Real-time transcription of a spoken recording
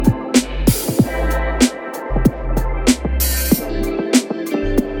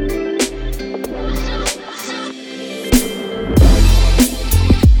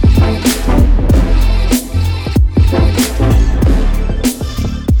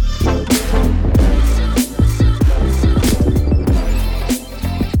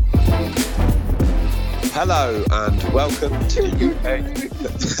Hello and welcome to the UK.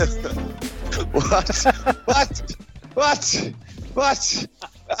 What?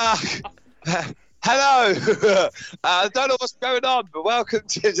 Hello. I don't know what's going on, but welcome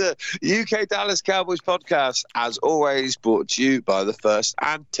to the UK Dallas Cowboys podcast, as always brought to you by the First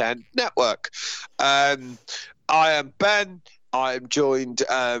and 10 Network. I am Ben. I am joined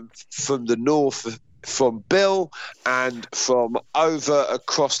from the north from Bill, and from over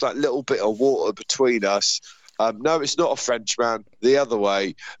across that little bit of water between us. No, it's not a Frenchman. The other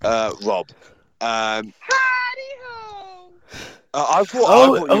way, Rob.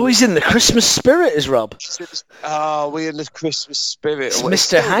 He's in the Christmas spirit, is Rob. Oh, we're in the Christmas spirit. It's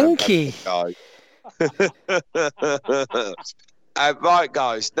Mr. Hanky. Right,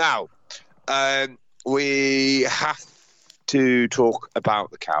 guys. Now, we have to talk about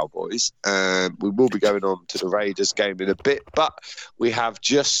the Cowboys. We will be going on to the Raiders game in a bit, but we have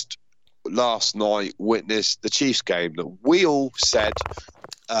just last night witnessed the Chiefs game that we all said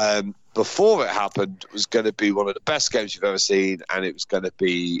before it happened was going to be one of the best games you've ever seen, and it was going to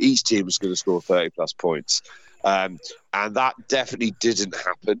be each team was going to score 30 plus points. And that definitely didn't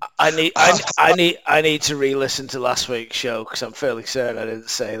happen. I need to re-listen to last week's show because I'm fairly certain I didn't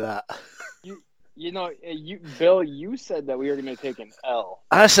say that. Bill, you said that we were going to take an L.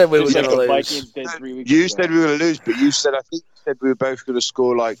 I said we were going to lose. Vikings did 3 weeks you ago. said we were going to lose, but I think you said we were both going to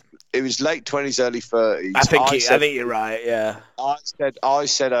score it was late 20s, early 30s. I think you're right. Yeah. I said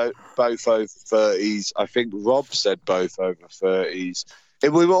both over 30s. I think Rob said both over 30s.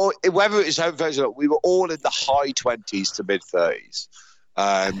 Whether it was home 30s or not, we were all in the high 20s to mid 30s.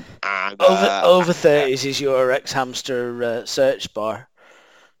 Over 30s is your ex-hamster search bar.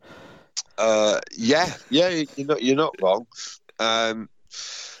 Yeah, you're not wrong. I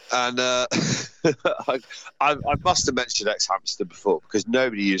must have mentioned ex-hamster before because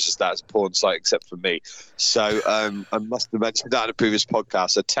nobody uses that as a porn site except for me. So I must have mentioned that in a previous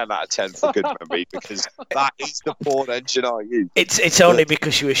podcast. A 10 out of 10 for good memory because that is the porn engine I use. It's only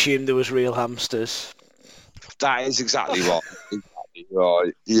because you assumed there was real hamsters. That is exactly right.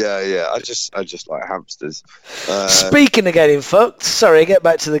 Right. Yeah. I just like hamsters. Speaking of getting fucked, sorry, get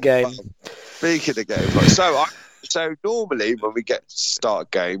back to the game. Speaking of getting fucked, so normally when we get to start a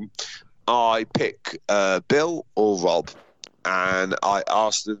game, I pick Bill or Rob, and I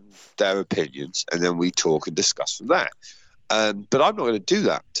ask them their opinions, and then we talk and discuss from there. But I'm not going to do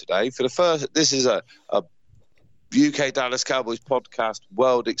that today. This is a UK Dallas Cowboys podcast,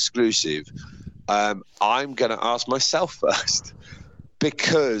 world exclusive. I'm going to ask myself first.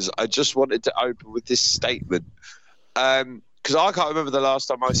 Because I just wanted to open with this statement. Because I can't remember the last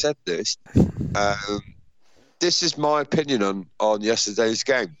time I said this. This is my opinion on yesterday's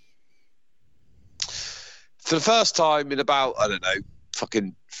game. For the first time in about,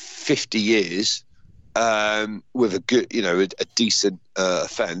 fucking 50 years, with a good, a decent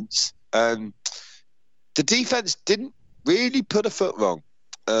offence, the defence didn't really put a foot wrong.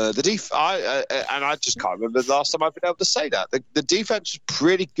 I just can't remember the last time I've been able to say that. The defense was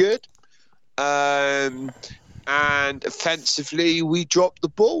pretty good, and offensively we dropped the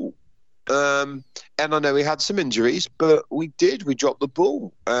ball. And I know we had some injuries, but we dropped the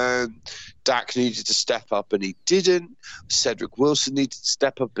ball. Dak needed to step up and he didn't. Cedric Wilson needed to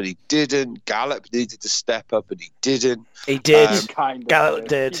step up and he didn't. Gallup needed to step up and he didn't. He did. Gallup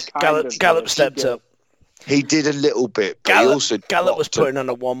did. Gallup stepped up. He did a little bit, but Gallup was putting on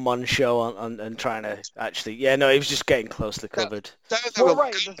a one-man show and trying to actually... Yeah, no, he was just getting closely covered.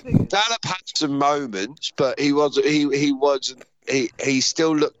 Gallup had some moments, but he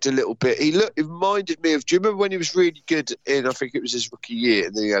still looked a little bit... He reminded me of... Do you remember when he was really good in, I think it was his rookie year,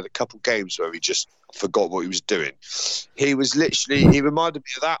 and then he had a couple games where he just forgot what he was doing? He reminded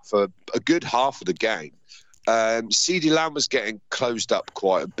me of that for a good half of the game. CeeDee Lamb was getting closed up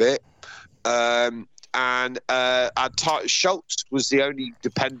quite a bit. And Schultz was the only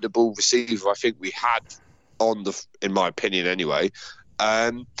dependable receiver I think we had in my opinion anyway.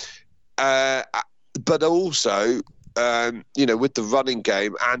 But also, with the running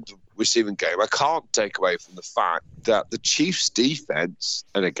game and the receiving game, I can't take away from the fact that the Chiefs' defense,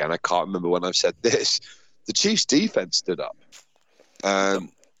 and again, I can't remember when I've said this, the Chiefs' defense stood up.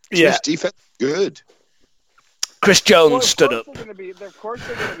 Chiefs' defense, good. Chris Jones stood up. Of course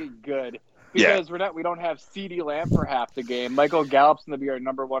they're going to be good. Because we don't have CeeDee Lamb for half the game. Michael Gallup's going to be our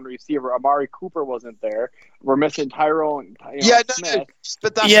number one receiver. Amari Cooper wasn't there. We're missing Tyrone Smith.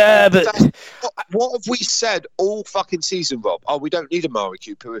 But that's what have we said all fucking season, Rob? Oh, we don't need Amari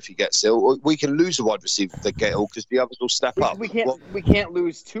Cooper if he gets ill. We can lose a wide receiver if they get ill because the others will step up. We can't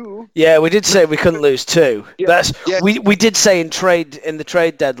lose two. Yeah, we did say we couldn't lose two. Yeah. We did say in the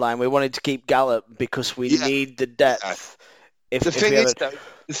trade deadline we wanted to keep Gallup because we need the depth. The thing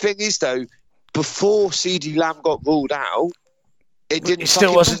is though, before CeeDee Lamb got ruled out, it didn't. It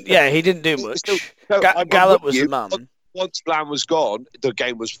still wasn't. Yeah, he didn't do much. Gallup was the man. Once Lamb was gone, the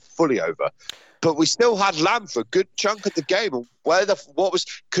game was fully over. But we still had Lamb for a good chunk of the game. And what was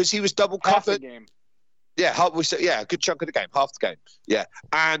because he was double covered. Yeah, a good chunk of the game, half the game. Yeah,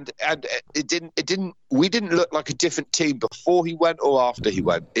 and it didn't. We didn't look like a different team before he went or after he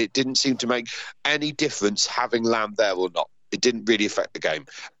went. It didn't seem to make any difference having Lamb there or not. It didn't really affect the game,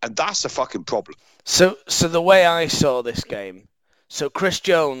 and that's a fucking problem. So the way I saw this game, so Chris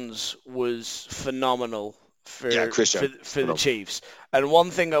Jones was phenomenal for the Chiefs, and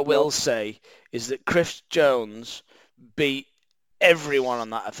one thing I will say is that Chris Jones beat everyone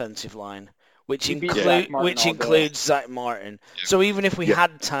on that offensive line, which includes Zach Martin. Yeah. So even if we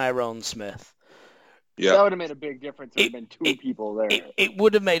had Tyrone Smith, that would have made a big difference. There would have been two people there. It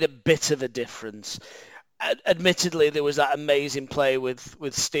would have made a bit of a difference. Admittedly, there was that amazing play with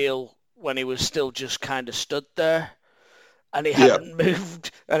Steele when he was still just kind of stood there, and he hadn't moved,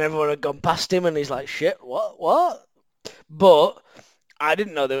 and everyone had gone past him, and he's like, "Shit, what?" But I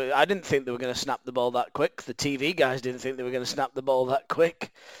didn't think they were going to snap the ball that quick. The TV guys didn't think they were going to snap the ball that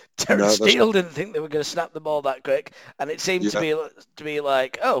quick. Terrence Steele didn't think they were going to snap the ball that quick, and it seemed to be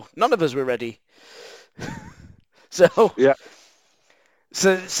like, oh, none of us were ready. So that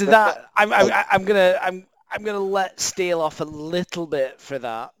I'm gonna let Steele off a little bit for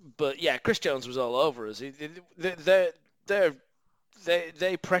that, but yeah, Chris Jones was all over us.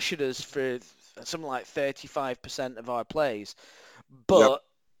 They pressured us for something like 35% of our plays, but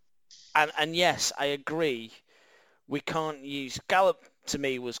and yes, I agree. We can't use Gallup. To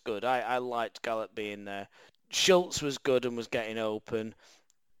me, was good. I liked Gallup being there. Schultz was good and was getting open.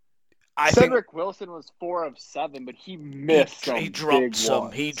 Cedric Wilson was 4 of 7, but he missed some. He dropped some.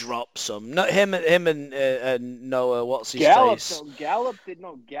 Ones. He dropped some. Not him and Noah. What's his face? So Gallup had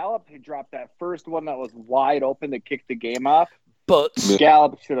dropped that first one that was wide open to kick the game off. But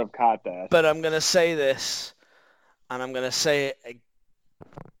Gallup should have caught that. But I'm gonna say this, and I'm gonna say it.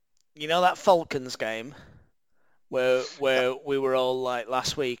 You know that Falcons game where we were all like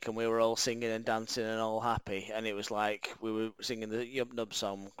last week and we were all singing and dancing and all happy, and it was like we were singing the Yub Nub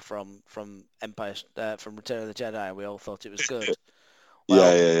song from Empire from Return of the Jedi, and we all thought it was good.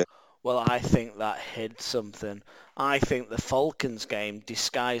 Yeah. Well, I think that hid something. I think the Falcons game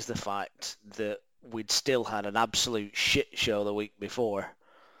disguised the fact that we'd still had an absolute shit show the week before.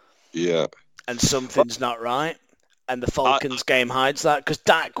 Yeah. And something's not right. And the Falcons game hides that because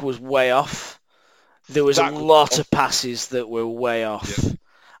Dak was way off. There was a lot of passes that were way off. Yeah.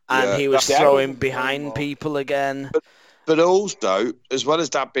 And he was throwing behind people again. But also, as well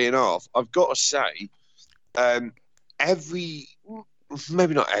as that being off, I've got to say,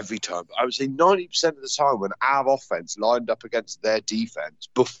 maybe not every time, but I would say 90% of the time when our offense lined up against their defense,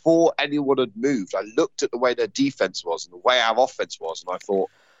 before anyone had moved, I looked at the way their defense was and the way our offense was, and I thought,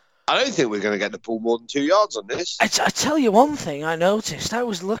 I don't think we're going to get the ball more than 2 yards on this. I tell you one thing I noticed. I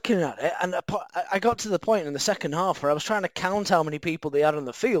was looking at it, and I got to the point in the second half where I was trying to count how many people they had on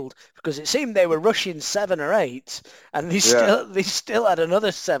the field, because it seemed they were rushing 7 or 8, and they still had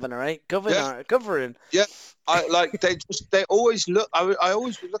another 7 or 8 covering. Yeah. They always look. I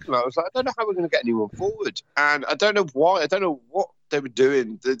always was looking at it. I was like, I don't know how we're going to get anyone forward, and I don't know why. I don't know what they were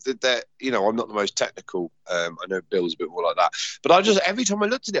doing. I'm not the most technical. I know Bill's a bit more like that, but every time I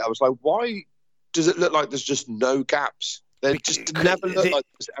looked at it, I was like, why does it look like there's just no gaps? They just never look like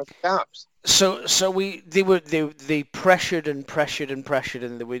there's gaps. So they pressured and pressured and pressured,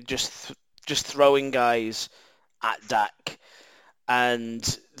 and they were just throwing guys at Dak. And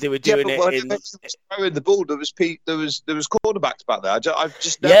they were doing it throwing the ball. There was quarterbacks back there. I've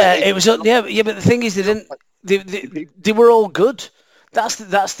just never but the thing is, they didn't. They were all good. That's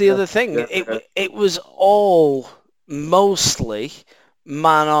the other thing. It was all mostly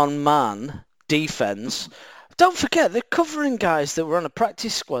man-on-man defense. Don't forget, they're covering guys that were on a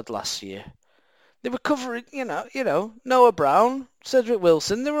practice squad last year. They were covering, Noah Brown, Cedric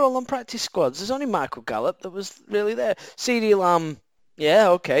Wilson. They were all on practice squads. There's only Michael Gallup that was really there. CeeDee Lamb, yeah,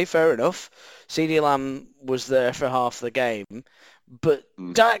 okay, fair enough. CeeDee Lamb was there for half the game, but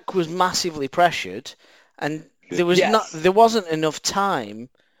Dak was massively pressured, and there wasn't enough time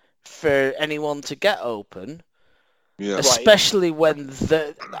for anyone to get open, Yeah. especially when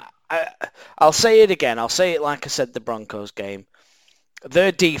I'll say it again. I'll say it like I said the Broncos game.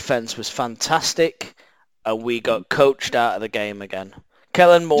 Their defense was fantastic, and we got coached out of the game again.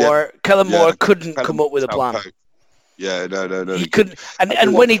 Kellen Moore couldn't come up with a plan. Yeah, no. He couldn't,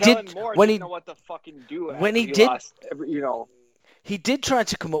 and when he did, when he know what to fucking do. When he did, he did try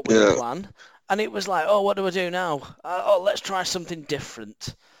to come up with a plan, and it was like, oh, what do I do now? Let's try something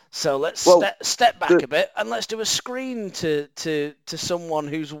different. So let's step back a bit and let's do a screen to someone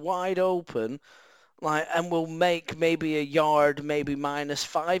who's wide open, and we'll make maybe a yard, maybe minus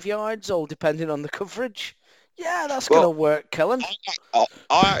 5 yards, all depending on the coverage. Yeah, that's going to work, Kellen. I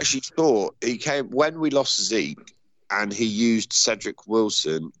actually thought he came when we lost Zeke, and he used Cedric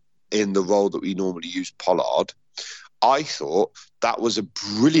Wilson in the role that we normally use Pollard. I thought that was a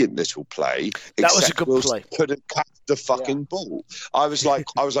brilliant little play. That was a good play. Couldn't catch the fucking ball. I was like,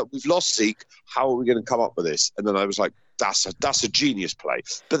 we've lost Zeke. How are we going to come up with this? And then I was like, that's a genius play.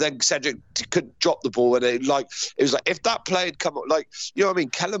 But then Cedric couldn't drop the ball, and it was like if that play had come up, you know what I mean.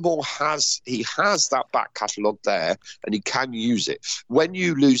 Kellen Moore has that back catalogue there, and he can use it. When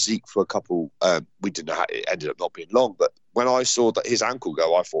you lose Zeke for a couple, we didn't know how it ended up not being long, but when I saw that his ankle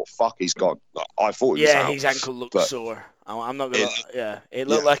go, I thought, "Fuck, he's gone." I thought he was out. His ankle looked sore. I'm not gonna. It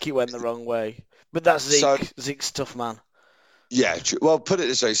looked like he went the wrong way. But that's Zeke. So, Zeke's a tough man. Yeah. Well, put it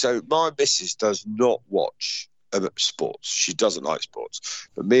this way. So my missus does not watch sports. She doesn't like sports.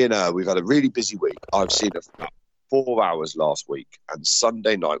 But me and her, we've had a really busy week. I've seen her for about 4 hours last week, and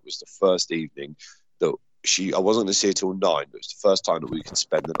Sunday night was the first evening that I wasn't going to see her till 9. But it was the first time that we could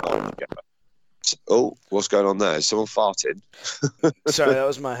spend the night together. Oh, what's going on there? Is someone farting? Sorry, that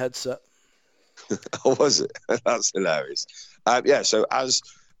was my headset. Oh, was it? That's hilarious.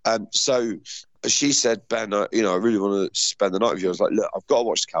 So she said, Ben, I really want to spend the night with you. I was like, look, I've got to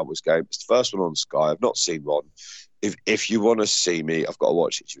watch the Cowboys game. It's the first one on Sky. I've not seen one. If you want to see me, I've got to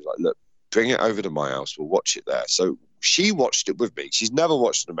watch it. She was like, look, bring it over to my house. We'll watch it there. So she watched it with me. She's never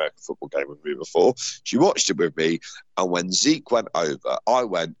watched an American football game with me before. She watched it with me. And when Zeke went over, I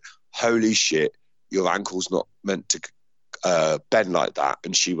went, holy shit, your ankle's not meant to bend like that.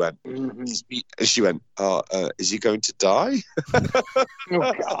 And she went, is he going to die?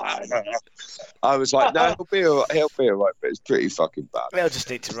 Oh, God. I was like, no, he'll be all right, but it's pretty fucking bad. They'll just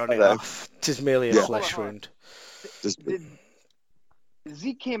need to run it off. Tis merely a flesh wound.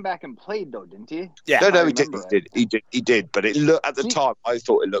 Zeke came back and played, though, didn't he? Yeah. No, he did. But it looked at the time, I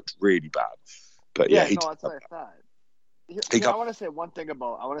thought it looked really bad. But that's what I thought. I want to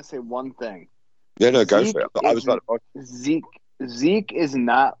say one thing. Yeah, no, go for it. Zeke is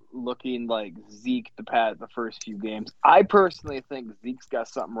not looking like Zeke the first few games. I personally think Zeke's got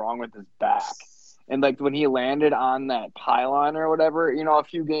something wrong with his back. And when he landed on that pylon or whatever, a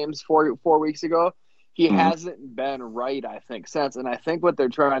few games 4 weeks ago, he hasn't been right, I think, since. And I think what they're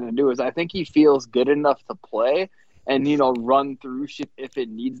trying to do is I think he feels good enough to play and, run through shit if it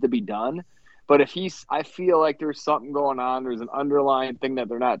needs to be done. But I feel like there's something going on. There's an underlying thing that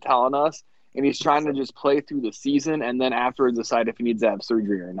they're not telling us. And he's trying to just play through the season and then afterwards decide if he needs to have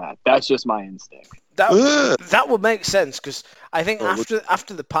surgery or not. That's just my instinct. That would make sense because I think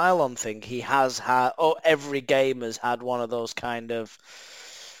after the pylon thing, he has had every game has had one of those kind of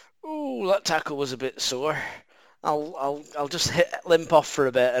that tackle was a bit sore. I'll just limp off for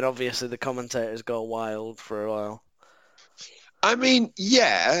a bit, and obviously the commentators go wild for a while. I mean,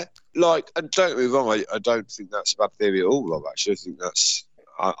 yeah, and don't get me wrong, I don't think that's a bad theory at all, Rob. Actually, I think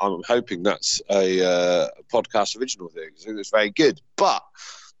I'm hoping that's a podcast original thing. I think it's very good, but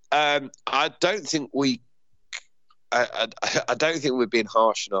I don't think we're being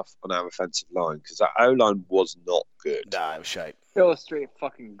harsh enough on our offensive line because that O-line was not good. Nah, it was shite. It was straight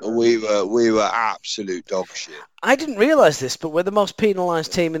fucking good. We were absolute dog shit. I didn't realise this, but we're the most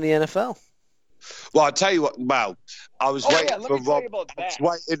penalised team in the NFL. Well, I tell you what. Well, I was waiting for Rob. I was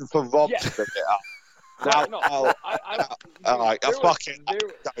waiting for Rob to bring it up. All right, fuck it.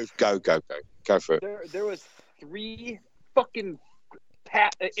 Go for it. There was 3 fucking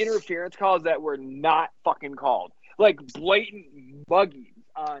interference calls that were not fucking called. Blatant muggies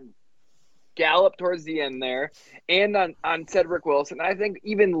on Gallup towards the end there and on Cedric Wilson. I think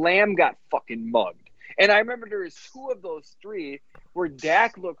even Lamb got fucking mugged. And I remember there was 2 of those 3 where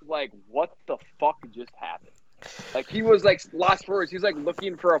Dak looked like, what the fuck just happened? He was lost for words. He was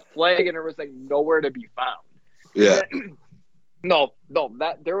looking for a flag, and there was nowhere to be found. Yeah. No,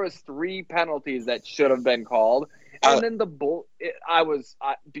 that there was 3 penalties that should have been called, and then I was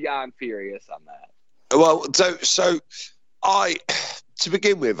beyond furious on that. Well, so to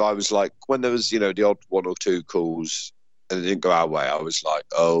begin with, I was like, when there was the odd 1 or 2 calls, and it didn't go our way, I was like,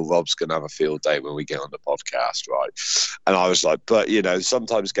 oh, Rob's going to have a field day when we get on the podcast, right? And I was like, but,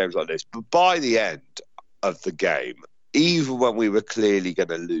 sometimes games like this. But by the end of the game, even when we were clearly going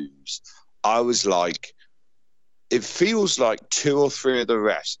to lose, I was like, it feels like 2 or 3 of the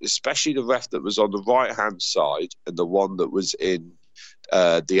refs, especially the ref that was on the right-hand side and the one that was in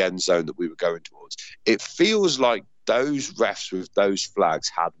the end zone that we were going towards, it feels like those refs with those flags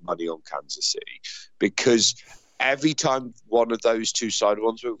had money on Kansas City, because every time one of those two-sided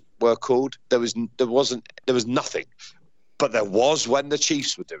ones were called, there was nothing, but there was when the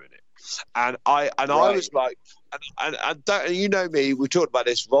Chiefs were doing it, and I was like, and you know me, we talked about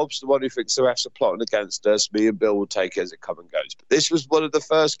this. Rob's the one who thinks the refs are plotting against us. Me and Bill will take it as it comes and goes. But this was one of the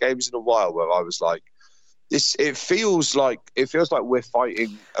first games in a while where I was like, it feels like we're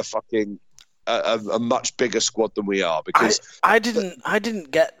fighting a fucking a much bigger squad than we are, because I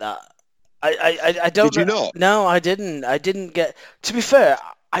didn't get that. I don't. Did you not? No, I didn't. I didn't get. To be fair,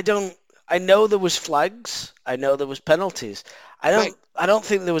 I don't. I know there was flags. I know there was penalties. I don't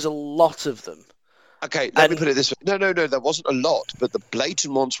think there was a lot of them. Okay, let me put it this way. No, there wasn't a lot, but the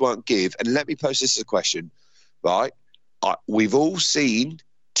blatant ones weren't give. And let me pose this as a question, right? We've all seen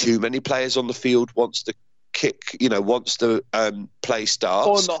too many players on the field once the kick, once the play starts.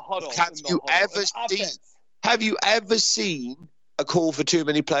 Oh, in the huddle. Have you ever seen a call for too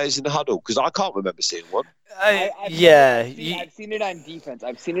many players in the huddle? Because I can't remember seeing one. I've seen it on defense.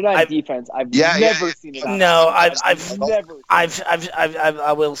 I've never seen it on No, I've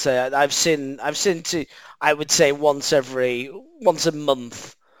I will say I've seen I would say once a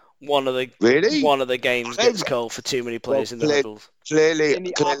month one of the games gets called for too many players in the huddles. Clearly, in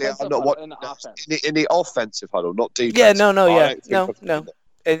the I'm not what in the offensive huddle, not defense. Yeah, no.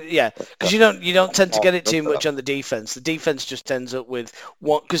 Yeah, because you don't tend to get it too much on the defense. The defense just ends up with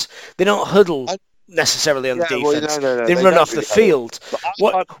one, because they don't huddle necessarily on the defense. They run off the field.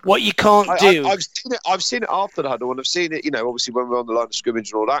 What you can't do. I've seen it after the huddle, and I've seen it, obviously when we're on the line of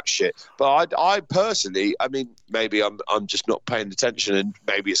scrimmage and all that shit. But I personally, maybe I'm just not paying attention, and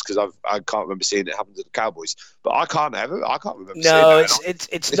maybe it's because I can't remember seeing it happen to the Cowboys. But I can't remember. No,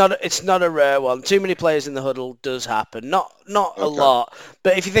 it's not a rare one. Too many players in the huddle does happen. Not a lot,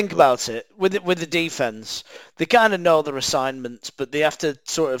 but if you think about it, with the defense, they kind of know their assignments, but they have to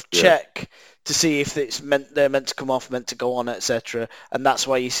sort of check to see if they're meant to come off, meant to go on, etc. And that's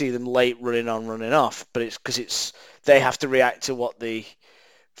why you see them late running on, running off. But it's because they have to react to what the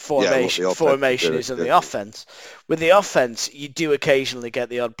formation is on the offense. With the offense, you do occasionally get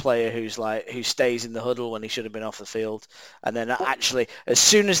the odd player who stays in the huddle when he should have been off the field, and then actually, as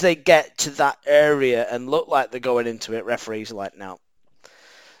soon as they get to that area and look like they're going into it, referees are like, no.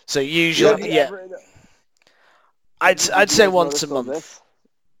 So usually, I'd say once a month.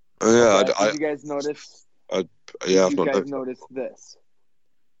 Yeah, did you guys notice? I've not noticed this?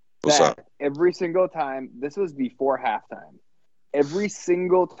 What's that? Every single time, this was before halftime. Every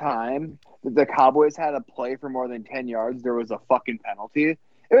single time that the Cowboys had a play for more than 10 yards, there was a fucking penalty. It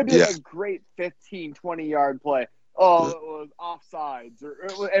would be a great 15, 20-yard play. Oh, it was offsides.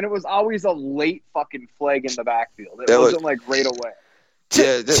 And it was always a late fucking flag in the backfield. It wasn't like right away.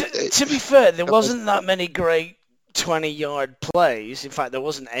 To be fair, there wasn't that many great 20-yard plays. In fact, there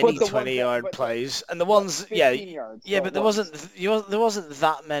wasn't any 20-yard plays, and the ones, but there wasn't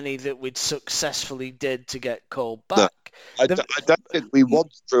that many that we'd successfully did to get called back. No, I don't think we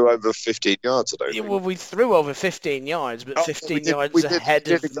once threw over 15 yards. Well, we threw over 15 yards, but 15 yards ahead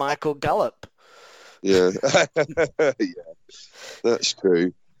of Michael Gallup. Yeah, that's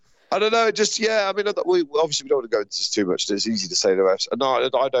true. I don't know. We obviously don't want to go into this too much. It's easy to say the refs. And I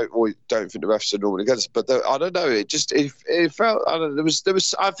don't think the refs are normally against us. But I don't know. It felt. I don't know. There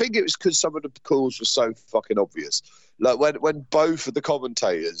was. I think it was because some of the calls were so fucking obvious. Like when both of the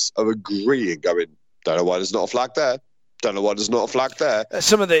commentators are agreeing, going, "Don't know why there's not a flag there. Don't know why there's not a flag there."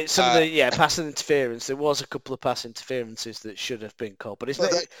 Some of the passing interference. There was a couple of pass interferences that should have been called. But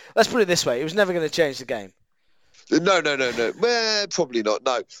let's put it this way: it was never going to change the game. No. Well, probably not.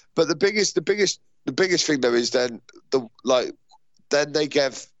 No, but the biggest thing though is then they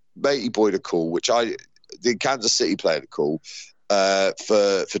gave Matey Boyd a call, the Kansas City player a call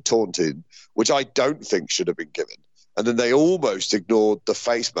for taunting, which I don't think should have been given. And then they almost ignored the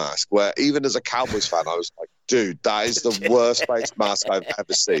face mask, where even as a Cowboys fan, I was like, dude, that is the worst face mask I've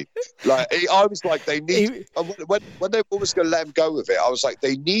ever seen. I was like, they need, when they almost going to let him go with it, I was like,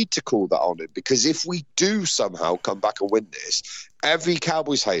 they need to call that on him, because if we do somehow come back and win this, every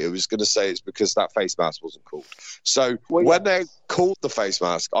Cowboys hater was going to say it's because that face mask wasn't called. So when they called the face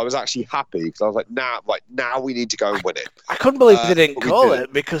mask, I was actually happy because I was like, now we need to go and win it. I couldn't believe they didn't call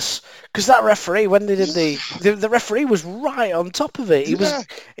it because that referee, when they did the referee was right on top of it.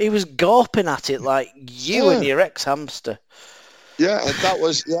 He was gawping at it like you and your ex-hamster. Yeah, and that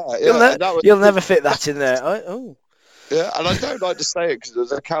was You'll never fit that in there. Oh. Yeah, and I don't like to say it because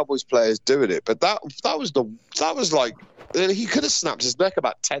there's a Cowboys players doing it, but that was like he could have snapped his neck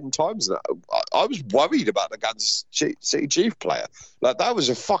about 10 times. I was worried about the Kansas City Chief player. Like that was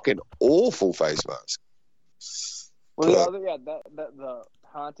a fucking awful face mask. Well, the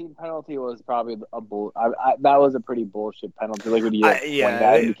taunting penalty was probably that was a pretty bullshit penalty. Like when you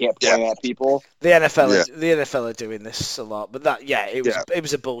you can't point at people. The NFL are doing this a lot, but it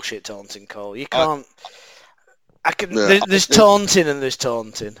was a bullshit taunting call. You can't. There's taunting and there's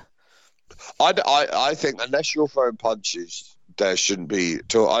taunting. I think unless you're throwing punches, there shouldn't be.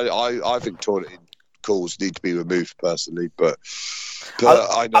 I think taunting calls need to be removed personally, but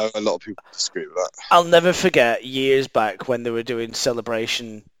I know a lot of people disagree with that. I'll never forget years back when they were doing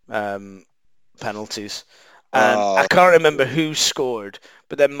celebration penalties, and I can't remember who scored,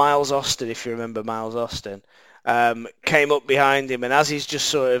 but then Miles Austin, if you remember Miles Austin, came up behind him, and as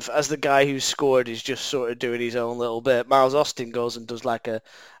the guy who scored is just sort of doing his own little bit, Miles Austin goes and does like a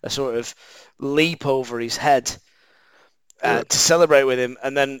sort of leap over his head to celebrate with him,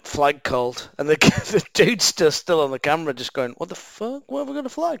 and then flag called, and the dude's still on the camera just going, what the fuck, why have we got a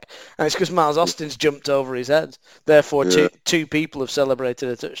flag? And it's because Miles Austin's jumped over his head, therefore two people have celebrated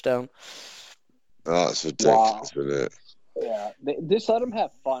a touchdown. Oh, that's ridiculous, isn't it? Yeah, just let them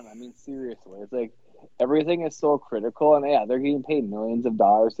have fun. I mean, seriously, it's like everything is so critical, and they're getting paid millions of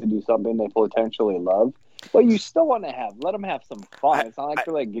dollars to do something they potentially love. But you still want to let them have some fun. It's not like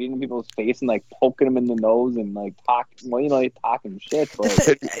they're like getting in people's face and like poking them in the nose and like talking shit. But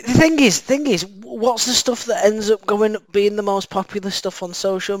the thing is, what's the stuff that ends up being the most popular stuff on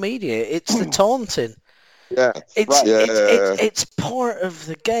social media? It's the taunting. Yeah, it's part of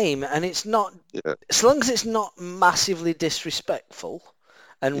the game, and it's not as long as it's not massively disrespectful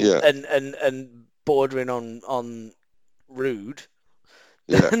and bordering on rude.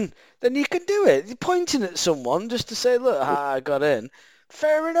 Then you can do it. You're pointing at someone just to say, look, I got in.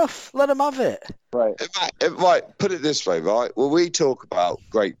 Fair enough. Let them have it. Right. Right. Put it this way, right? Well, we talk about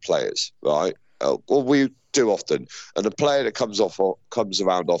great players, right? Well, we do often. And the player that comes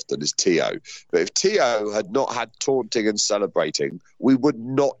around often is T.O. But if T.O. had not had taunting and celebrating, we would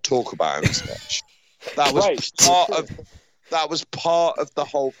not talk about him as much. That was part of the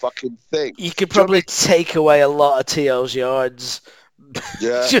whole fucking thing. You could probably take away a lot of T.O.'s yards.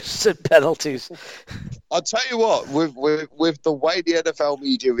 Yeah, just penalties. I'll tell you what, with the way the NFL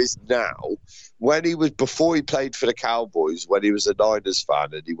media is now, before he played for the Cowboys, when he was a Niners fan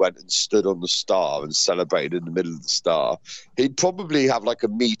and he went and stood on the star and celebrated in the middle of the star, he'd probably have like a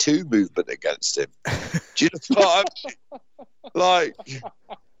Me Too movement against him. Do you know what I mean? Like,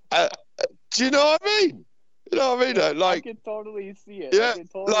 do you know what I mean? You know what I mean? Like, I can totally see it. Yeah, I can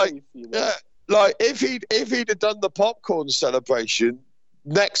totally see that. Yeah. Like, if he'd have done the popcorn celebration,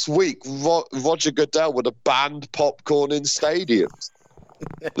 next week, Roger Goodell would have banned popcorn in stadiums.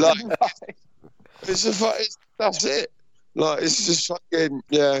 Like, that's it. Like, it's just fucking,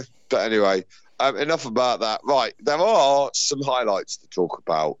 yeah. But anyway, enough about that. Right, there are some highlights to talk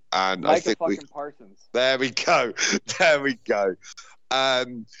about. And I think Parsons. There we go.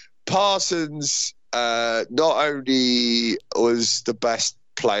 Parsons not only was the best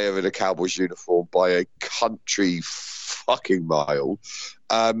player in a Cowboys uniform by a country fucking mile,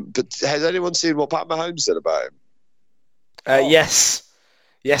 but has anyone seen what Pat Mahomes said about him? Yes,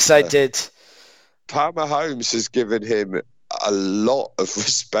 I did. Pat Mahomes has given him a lot of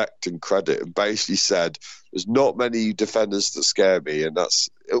respect and credit, and basically said, "There's not many defenders that scare me," and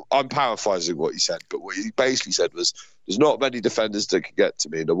I'm paraphrasing what he said, but what he basically said was, "There's not many defenders that can get to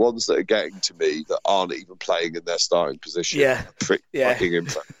me, and the ones that are getting to me that aren't even playing in their starting position are pretty fucking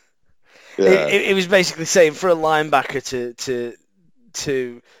impressive." Yeah. It was basically saying for a linebacker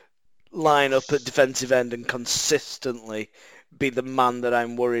to line up at defensive end and consistently be the man that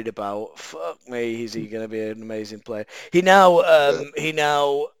I'm worried about. Fuck me, is he going to be an amazing player? He now,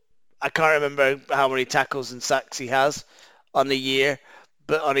 I can't remember how many tackles and sacks he has on the year,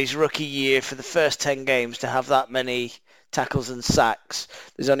 but on his rookie year, for the first 10 games, to have that many tackles and sacks,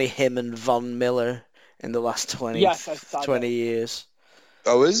 there's only him and Von Miller in the last 20 years.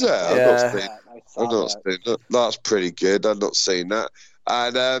 Oh, is there? Yeah. I've not seen that. That's pretty good. I've not seen that.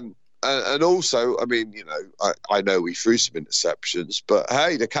 And and also, I mean, you know, I know we threw some interceptions, but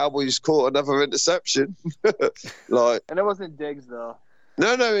hey, the Cowboys caught another interception. And it wasn't Diggs though.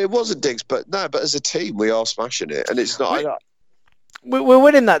 No, it wasn't Diggs, but as a team, we are smashing it, and it's not. We're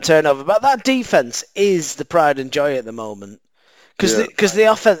winning that turnover, but that defense is the pride and joy at the moment. Because the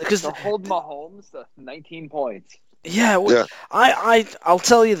offense, because hold Mahomes to 19 points. Yeah, I'll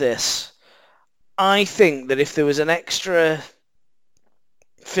tell you this. I think that if there was an extra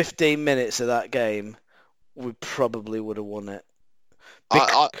 15 minutes of that game, we probably would have won it.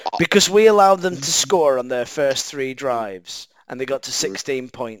 Because we allowed them to score on their first 3 drives, and they got to 16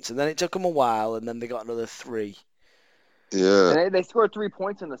 points, and then it took them a while, and then they got another 3. Yeah. And they scored 3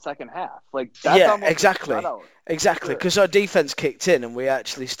 points in the second half. Like that's almost exactly. Because our defense kicked in, and we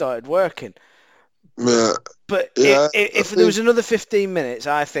actually started working. Yeah. But if there was another 15 minutes,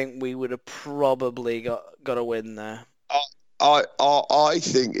 I think we would have probably got a win there. I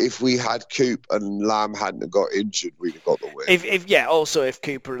think if we had Coop and Lamb hadn't got injured, we'd have got the win. If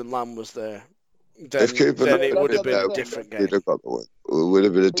Cooper and Lamb was there, then it would have been a different game. We'd have got the win. It would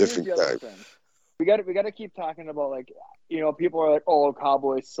have been a different game. We got to keep talking about, like, you know, people are like, oh,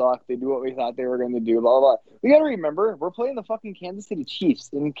 Cowboys suck. They do what we thought they were going to do, blah, blah, blah. We got to remember, we're playing the fucking Kansas City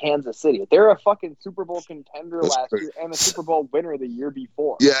Chiefs in Kansas City. They're a fucking Super Bowl contender last year and a Super Bowl winner the year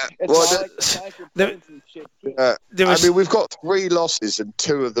before. Yeah. We've got 3 losses and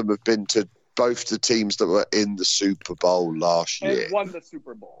 2 of them have been to both the teams that were in the Super Bowl last year. And won the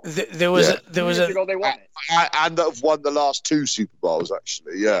Super Bowl. They won it. And that have won the last 2 Super Bowls,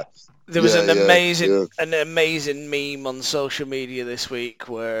 actually, yeah. There was an amazing meme on social media this week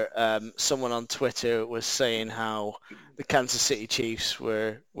where someone on Twitter was saying how the Kansas City Chiefs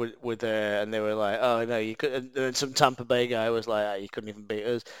were there, and they were like, "Oh no, you could." And some Tampa Bay guy was like, "Oh, you couldn't even beat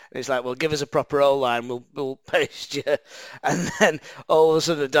us." And it's like, "Well, give us a proper O-line, we'll paste you." And then all of a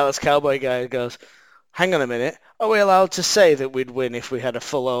sudden, the Dallas Cowboy guy goes, "Hang on a minute, are we allowed to say that we'd win if we had a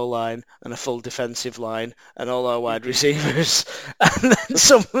full O-line and a full defensive line and all our wide receivers?" And then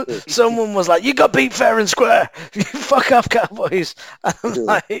someone was like, "You got beat fair and square. You fuck off, Cowboys." And I'm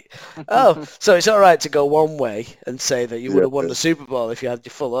like, oh, so it's all right to go one way and say that you would have won the Super Bowl if you had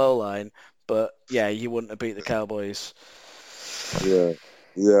your full O-line, but yeah, you wouldn't have beat the Cowboys. Yeah,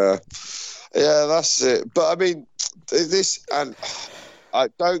 that's it. But I mean, this and.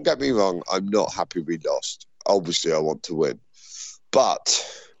 Don't get me wrong, I'm not happy we lost. Obviously, I want to win. But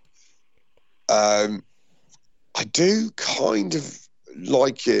I do kind of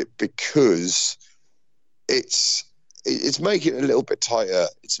like it because it's making it a little bit tighter.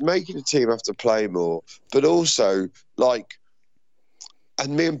 It's making the team have to play more. But also, like,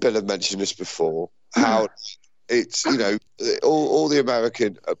 and me and Bill have mentioned this before, how it's, you know, all the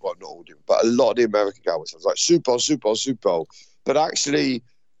American, well, not all, but a lot of the American Cowboys have like Super Bowl. But actually,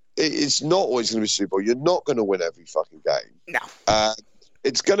 it's not always going to be Super Bowl. You're not going to win every fucking game. No.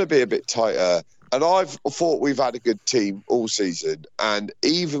 It's going to be a bit tighter. And I've thought we've had a good team all season. And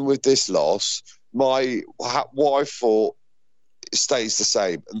even with this loss, what I thought stays the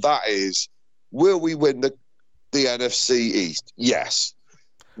same. And that is, will we win the NFC East? Yes.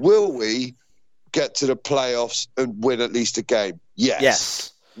 Will we get to the playoffs and win at least a game?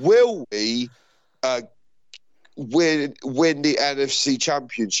 Yes. Will we win the NFC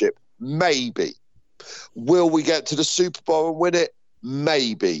Championship? Maybe. Will we get to the Super Bowl and win it?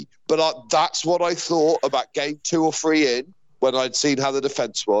 Maybe. But that's what I thought about game 2 or 3 in when I'd seen how the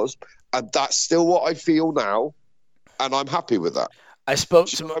defense was, and that's still what I feel now, and I'm happy with that. I spoke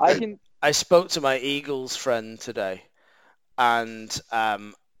to my Eagles friend today, and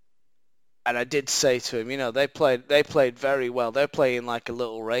I did say to him, you know, they played very well. They're playing like a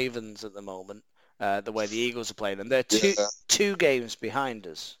little Ravens at the moment. The way the Eagles are playing, and they're two games behind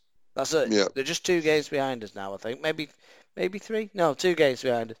us. That's it. Yeah. They're just 2 games behind us now, I think. Maybe 3? No, 2 games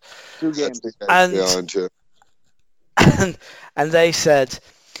behind us. 2 games behind you. And they said,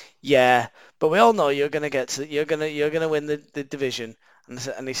 yeah, but we all know you're gonna win the division.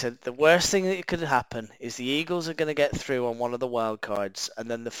 And he said the worst thing that could happen is the Eagles are going to get through on one of the wild cards,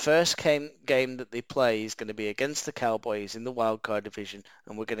 and then the first game that they play is going to be against the Cowboys in the wild card division,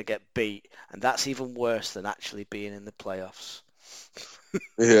 and we're going to get beat, and that's even worse than actually being in the playoffs.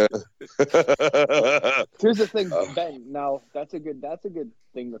 Yeah. Here's the thing, Ben. Now that's a good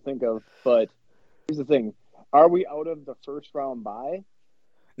thing to think of, but here's the thing: are we out of the first round bye?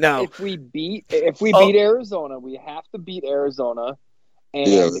 No. If we beat Arizona, we have to beat Arizona.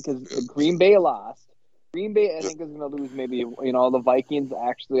 And because Green Bay lost, Green Bay I think is going to lose. Maybe, you know, the Vikings. I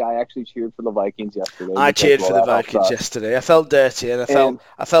actually cheered for the Vikings yesterday. I cheered for the Vikings yesterday. I felt dirty and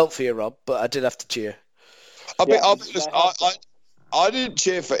I felt for you, Rob, but I did have to cheer. I didn't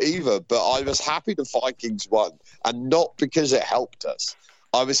cheer for either, but I was happy the Vikings won, and not because it helped us.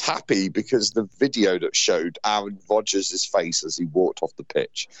 I was happy because the video that showed Aaron Rodgers' face as he walked off the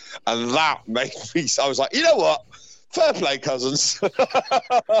pitch, and that made me. I was like, you know what? Fair play, Cousins.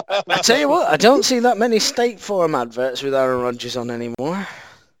 I tell you what, I don't see that many State Farm adverts with Aaron Rodgers on anymore.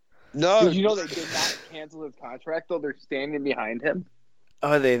 No. Did you know they did not cancel his contract, though? They're standing behind him.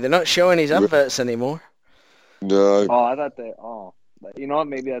 Are they? They're not showing his adverts anymore. No. Oh, I thought they. Oh, you know what?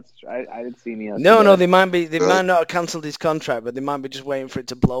 Maybe that's. I didn't see any. No, they might be. They might not have cancelled his contract, but they might be just waiting for it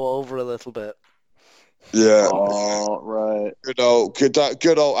to blow over a little bit. Yeah. Oh, right. Good old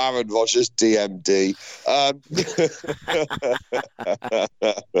Aaron Rodgers, DMD.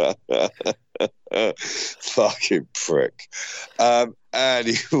 Fucking prick.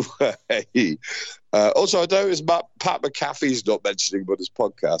 Anyway, also I noticed Pat McAfee's not mentioning him on his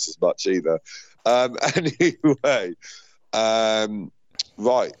podcast as much either. Anyway,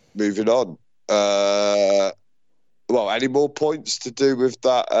 right, moving on. Well, any more points to do with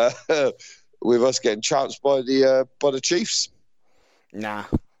that? With us getting trounced by the Chiefs? Nah,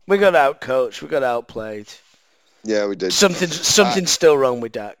 we got outcoached. We got outplayed. Yeah, we did. Something's still wrong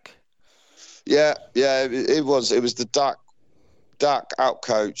with Dak. Yeah, it was the Dak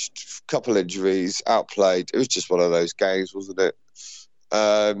outcoached, couple injuries, outplayed. It was just one of those games, wasn't it?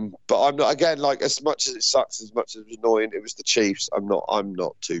 But I'm not, again, like, as much as it sucks, as much as it's annoying, it was the Chiefs. I'm not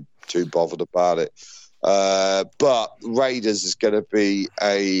too bothered about it. But Raiders is going to be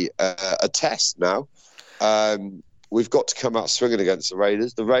a test now. We've got to come out swinging against the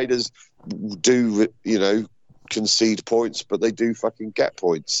Raiders. The Raiders do, concede points, but they do fucking get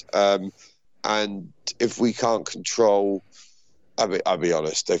points. And if we can't control, I'll be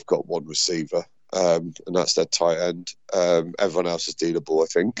honest, they've got one receiver, and that's their tight end. Everyone else is dealable, I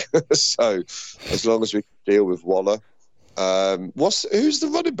think. So as long as we can deal with Waller. Who's the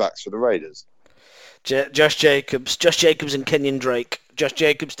running backs for the Raiders? Josh Jacobs and Kenyon Drake. Josh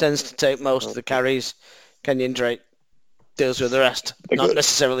Jacobs tends to take most of the carries. Kenyon Drake deals with the rest. Not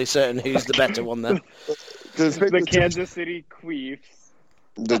necessarily certain who's the better one there. The Kansas City Queefs.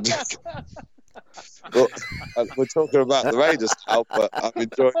 Well, we're talking about the Raiders now, but I'm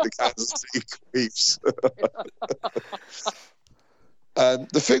enjoying the Kansas City Queefs.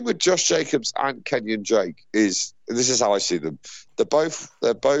 The thing with Josh Jacobs and Kenyon Drake is, this is how I see them. They're both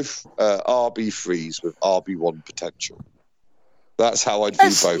RB3s with RB1 potential. That's how I'd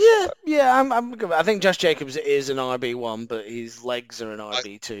view both. Yeah. I think Josh Jacobs is an RB1, but his legs are an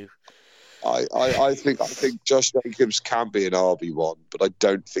RB2. I think Josh Jacobs can be an RB1, but I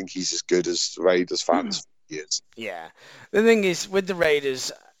don't think he's as good as the Raiders fans is. Yeah. The thing is, with the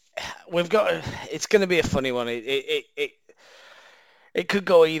Raiders, it's going to be a funny one. It could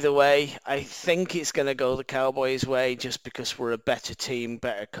go either way. I think it's going to go the Cowboys' way just because we're a better team,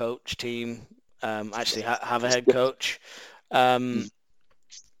 better coach team. Actually, have a head coach. And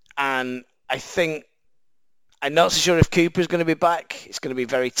I think I'm not so sure if Cooper's going to be back. It's going to be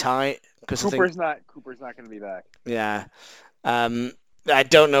very tight. Cooper's not going to be back. Yeah. I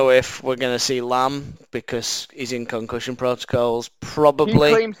don't know if we're going to see Lamb because he's in concussion protocols.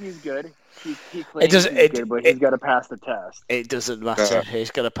 Probably. He claims he's good. He claims he's good, but he's got to pass the test. It doesn't matter.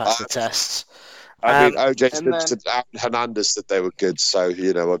 He's got to pass the tests. I mean, OJ Simpson and Hernandez said they were good, so,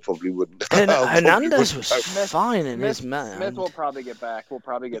 I probably wouldn't. Hernandez was fine in his man. Smith will probably get back. We'll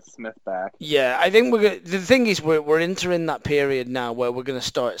probably get Smith back. Yeah, I think the thing is we're entering that period now where we're going to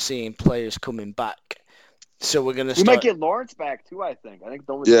start seeing players coming back. So we're going to We might get Lawrence back, too, I think. We're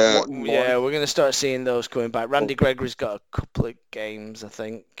going to start seeing those coming back. Randy Gregory's got a couple of games, I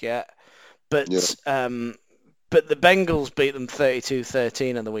think, yeah. But the Bengals beat them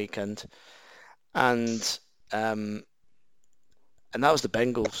 32-13 on the weekend. And that was the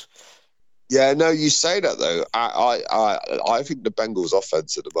Bengals. Yeah, no, you say that though. I think the Bengals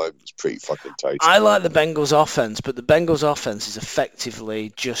offense at the moment is pretty fucking tasty. I like the Bengals offense, but the Bengals offense is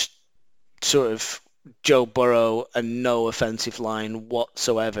effectively just sort of Joe Burrow and no offensive line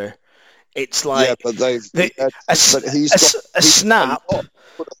whatsoever. It's like a snap.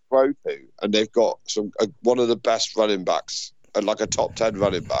 Throw to, and they've got one of the best running backs, like a top 10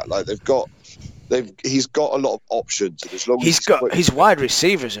 running back. Like he's got a lot of options, and as long as his wide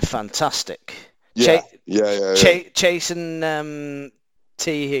receivers are fantastic. Yeah, Chase and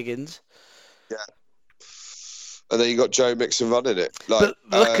T. Higgins. Yeah, and then you got Joe Mixon running it. But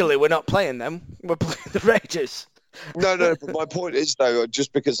luckily, we're not playing them. We're playing the Raiders. No. But my point is though,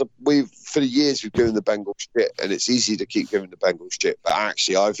 just because for the years we've given the Bengals shit, and it's easy to keep giving the Bengals shit, but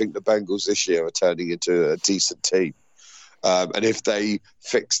actually, I think the Bengals this year are turning into a decent team. And if they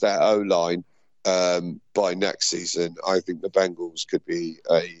fix their O-line, by next season, I think the Bengals could be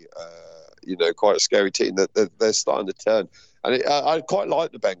quite a scary team. That they're starting to turn, and I quite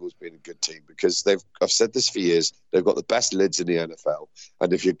like the Bengals being a good team because I've said this for years. They've got the best lids in the NFL,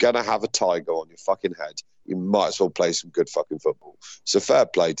 and if you're gonna have a tiger on your fucking head, you might as well play some good fucking football. So fair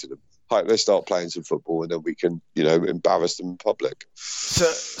play to them. Hope they start playing some football, and then we can, embarrass them in public.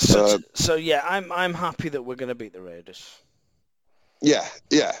 So yeah, I'm happy that we're going to beat the Raiders. Yeah,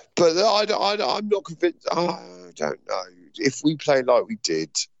 but I'm not convinced. I don't know if we play like we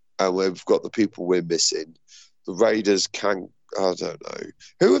did, and we've got the people we're missing. The Raiders can. I don't know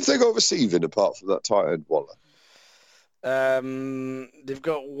who have they got receiving apart from that tight end Waller. They've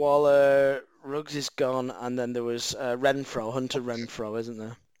got Waller. Ruggs is gone, and then there was Hunter Renfro, isn't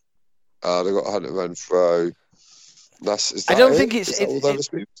there? They got Hunter Renfro. I don't think it's I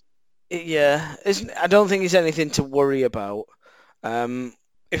don't think it's anything to worry about. If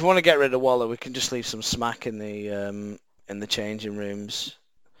we want to get rid of Waller, we can just leave some smack in the changing rooms,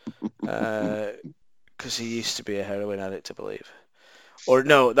 because he used to be a heroin addict, I believe. Or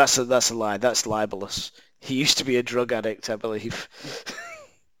no, that's a lie. That's libelous. He used to be a drug addict, I believe.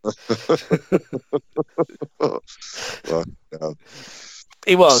 Well, no.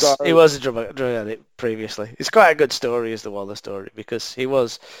 He was a drug addict previously. It's quite a good story, is the Waller story, because he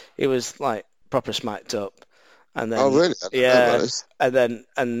was like proper smacked up, and then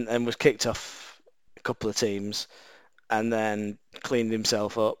and was kicked off a couple of teams, and then cleaned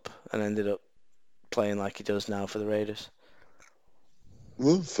himself up and ended up playing like he does now for the Raiders.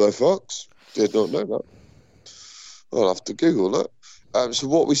 Well, fair fox. Did not know that. I'll have to Google that. So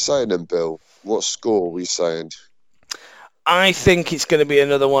what are we saying then, Bill? What score are we saying? I think it's going to be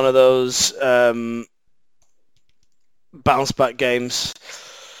another one of those bounce back games.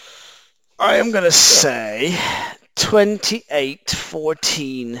 I am going to say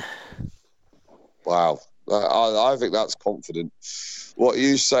 28-14. Wow. I think that's confident. What are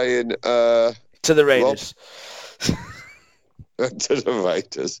you saying? To the Raiders. To the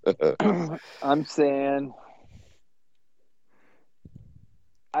Raiders. I'm saying...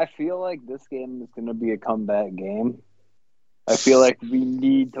 I feel like this game is going to be a comeback game. I feel like we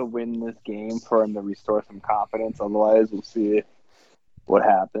need to win this game for him to restore some confidence. Otherwise, we'll see what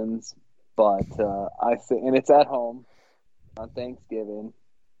happens. But I say, and it's at home on Thanksgiving.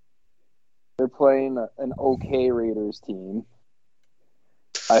 They're playing an okay Raiders team.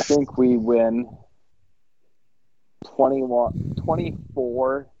 I think we win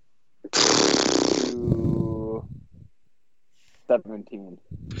 24 to 17.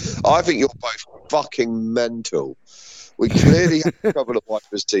 I think you're both fucking mental. We clearly have trouble at wide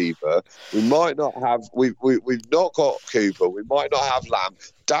receiver. We might not have. We've not got Cooper. We might not have Lamb.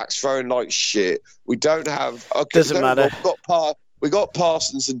 Dak's throwing like shit. We don't have. Okay, doesn't matter. We got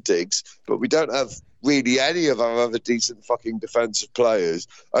Parsons and Diggs, but we don't have really any of our other decent fucking defensive players.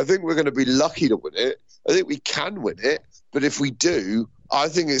 I think we're going to be lucky to win it. I think we can win it, but if we do, I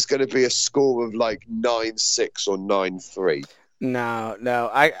think it's going to be a score of like 9-6 or 9-3. No,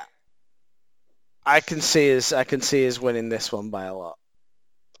 I can see us winning this one by a lot.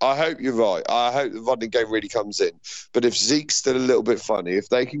 I hope you're right. I hope the running game really comes in. But if Zeke's still a little bit funny, if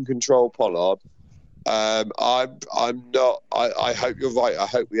they can control Pollard, I'm not. I hope you're right. I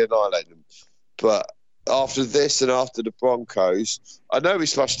hope we annihilate them. But after this and after the Broncos, I know we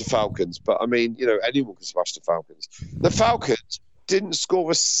smashed the Falcons, but I mean, anyone can smash the Falcons. The Falcons didn't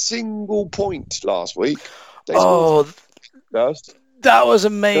score a single point last week. That was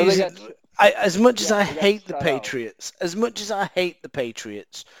amazing. As much as I hate the Patriots,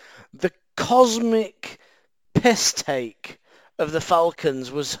 the cosmic piss take of the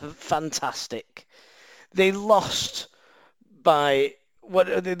Falcons was fantastic. They lost by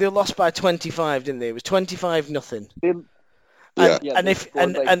They lost by 25, didn't they? It was 25-0. And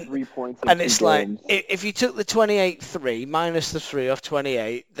it's like if you took the 28-3 minus the 3 off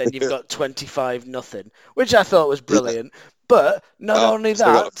 28, then you've got 25-0, which I thought was brilliant. But not only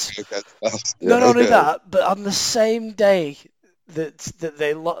that, but on the same day that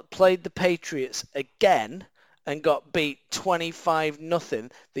they played the Patriots again and got beat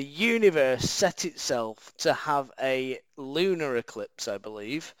 25-0, the universe set itself to have a lunar eclipse, I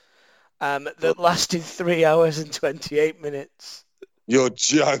believe, that lasted 3 hours and 28 minutes. You're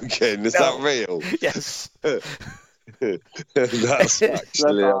joking. Is that real? Yes. That's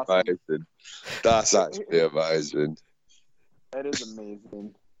actually amazing. That's actually amazing. That is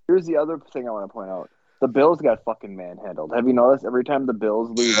amazing. Here's the other thing I want to point out. The Bills got fucking manhandled. Have you noticed every time the Bills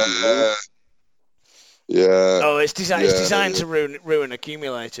lose? Yeah. Oh, it's designed to ruin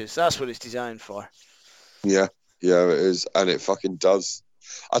accumulators. That's what it's designed for. Yeah, it is, and it fucking does.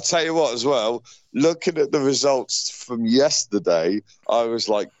 I tell you what, as well, looking at the results from yesterday, I was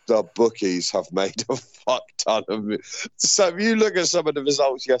like, the bookies have made a fuck ton of me. So if you look at some of the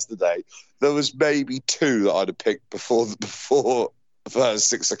results yesterday, there was maybe 2 that I'd have picked before the first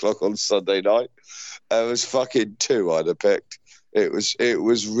 6 o'clock on Sunday night. There was fucking 2 I'd have picked. It was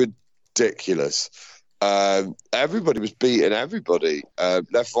ridiculous. Everybody was beating everybody,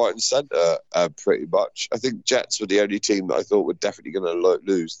 left, right, and centre, pretty much. I think Jets were the only team that I thought were definitely going to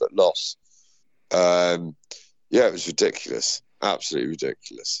lose that lost. Yeah, it was ridiculous, absolutely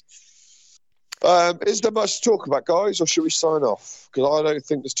ridiculous. Is there much to talk about, guys, or should we sign off? Because I don't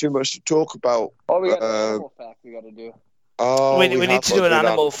think there's too much to talk about. Oh, we got an animal fact we got to do. Oh, we need to do an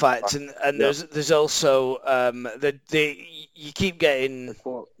animal fact, and Yeah. there's also you keep getting.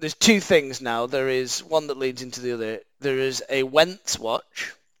 There's 2 things now. There is one that leads into the other. There is a Wentz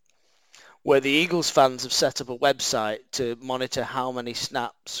watch, where the Eagles fans have set up a website to monitor how many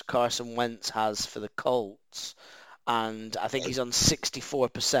snaps Carson Wentz has for the Colts, and I think he's on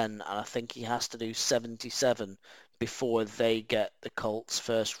 64%, and I think he has to do 77 before they get the Colts'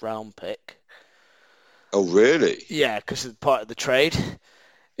 first round pick. Oh, really? Yeah, because it's part of the trade.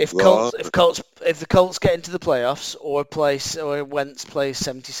 If Right. the Colts get into the playoffs or Wentz plays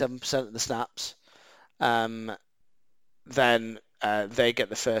 77% of the snaps, then they get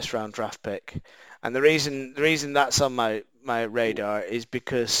the first round draft pick. And the reason that's on my radar is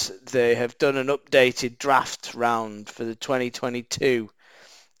because they have done an updated draft round for the 2022,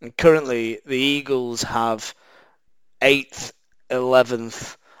 and currently the Eagles have 8th,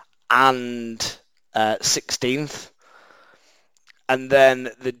 11th, and 16th, and then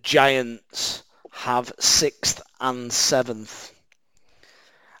the Giants have 6th and 7th,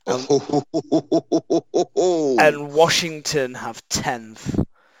 and Washington have 10th.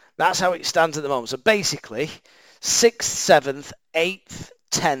 That's how it stands at the moment. So basically, 6th, 7th, 8th,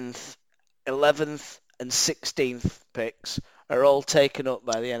 10th, 11th, and 16th picks are all taken up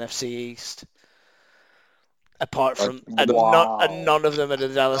by the NFC East. Apart from none of them are the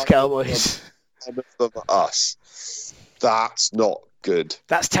Dallas Cowboys. None of them are us. That's not good.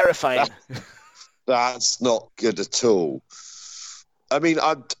 That's terrifying. That's not good at all. I mean,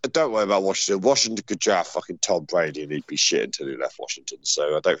 I don't worry about Washington. Washington could draft fucking Tom Brady and he'd be shit until he left Washington.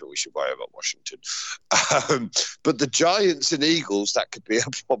 So I don't think we should worry about Washington. But the Giants and Eagles, that could be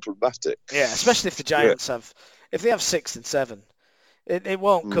problematic. Yeah, especially if the Giants have 6 and 7. It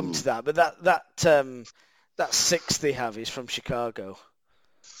won't come to that. But that 6 they have is from Chicago.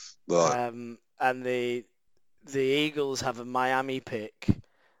 Right. And the Eagles have a Miami pick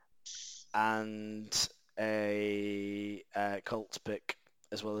and a Colts pick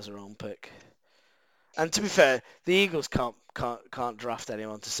as well as their own pick. And to be fair, the Eagles can't draft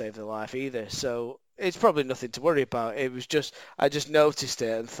anyone to save their life either. So it's probably nothing to worry about. It was just I just noticed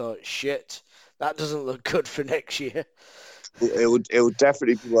it and thought, shit, that doesn't look good for next year. It would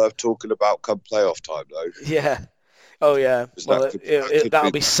definitely be worth talking about come playoff time, though. Yeah. Oh yeah. Well, that'll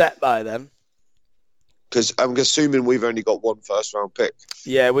be set by then. Because I'm assuming we've only got 1 first-round pick.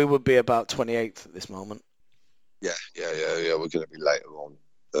 Yeah, we would be about 28th at this moment. Yeah. We're going to be later on.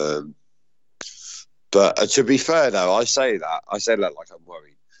 But to be fair, though, I say that like I'm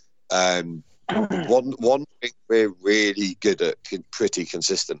worried. One thing we're really good at pretty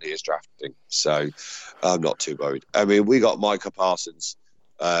consistently is drafting. So I'm not too worried. I mean, we got Micah Parsons,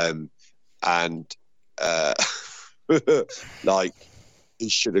 and like he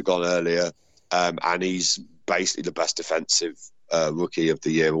should have gone earlier. And he's basically the best defensive rookie of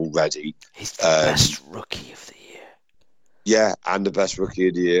the year already. He's the best rookie of the year. Yeah, and the best rookie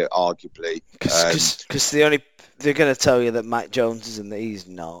of the year, arguably. Because they're going to tell you that Mac Jones is in the East.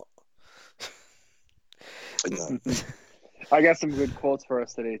 No. I got some good quotes for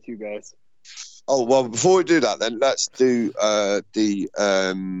us today, too, guys. Oh, well, before we do that, then let's do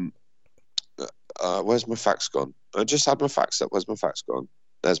where's my fax gone? I just had my fax up. Where's my fax gone?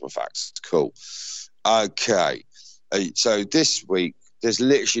 There's my facts. Cool. Okay. So this week, there's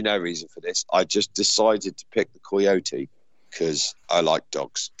literally no reason for this. I just decided to pick the coyote because I like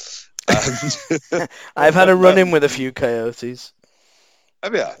dogs. I've had a run-in with a few coyotes.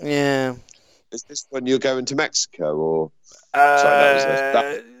 Have you? Yeah. Is this when you're going to Mexico or?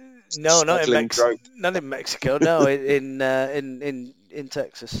 No, not in Mexico. Not in Mexico. No, in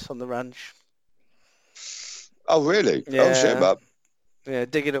Texas on the ranch. Oh, really? Yeah. Oh, shit, man. Yeah,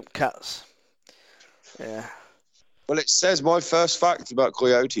 digging up cats. Yeah. Well, it says my first fact about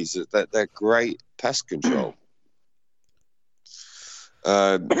coyotes is that they're great pest control.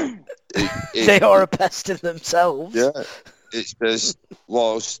 They are a pest in themselves. Yeah. It says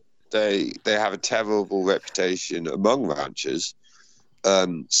whilst they have a terrible reputation among ranchers,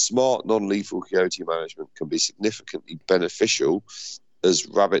 Smart, non-lethal coyote management can be significantly beneficial as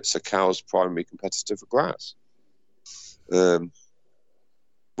rabbits are cows' primary competitor for grass.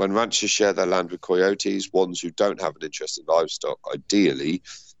 When ranchers share their land with coyotes, ones who don't have an interest in livestock, ideally,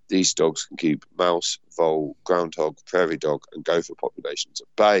 these dogs can keep mouse, vole, groundhog, prairie dog, and gopher populations at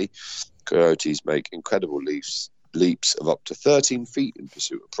bay. Coyotes make incredible leaps of up to 13 feet in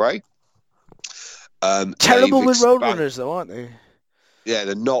pursuit of prey. Terrible with roadrunners, though, aren't they? Yeah,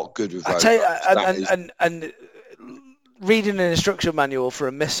 they're not good with roadrunners. I tell you, and reading an instruction manual for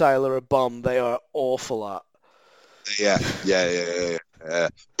a missile or a bomb, they are awful at. Yeah.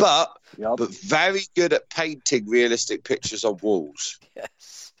 But very good at painting realistic pictures on walls.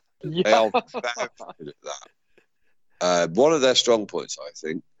 Yes. They are very good at that. One of their strong points, I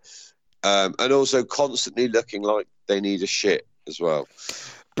think. And also constantly looking like they need a shit as well.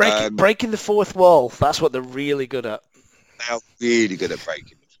 Breaking the fourth wall, that's what they're really good at. They are really good at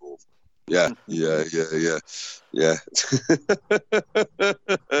breaking the fourth. Yeah.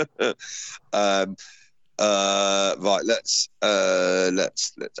 Right, let's.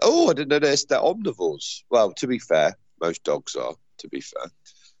 Oh, I didn't know this. They're omnivores. Well, to be fair, most dogs are. To be fair.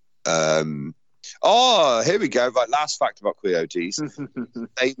 Here we go. Right, last fact about coyotes.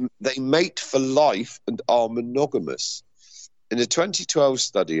 They mate for life and are monogamous. In a 2012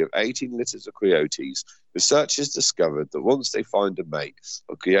 study of 18 litters of coyotes, researchers discovered that once they find a mate,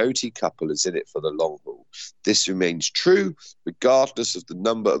 a coyote couple is in it for the long haul. This remains true regardless of the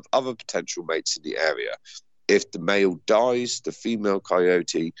number of other potential mates in the area. If the male dies, the female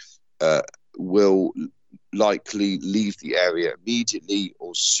coyote will likely leave the area immediately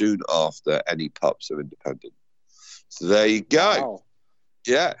or soon after any pups are independent. So there you go. Wow.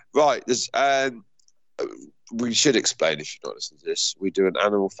 Yeah, right. There's we should explain, if you're not listening to this, we do an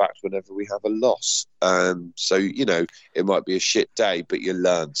animal fact whenever we have a loss. So, you know, it might be a shit day, but you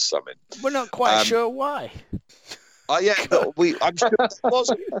learn something. We're not quite sure why. I'm sure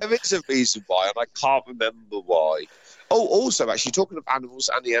there is a reason why, and I can't remember why. Oh, also, actually, talking of animals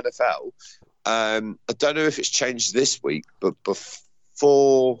and the NFL, I don't know if it's changed this week, but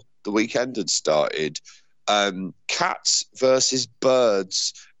before the weekend had started, cats versus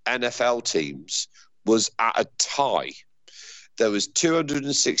birds NFL teams was at a tie. There was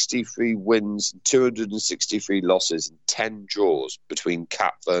 263 wins and 263 losses and 10 draws between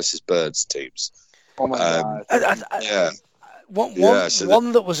cat versus birds teams. Oh my God. One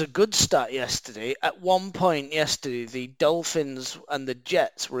that was a good start yesterday. At one point yesterday, the Dolphins and the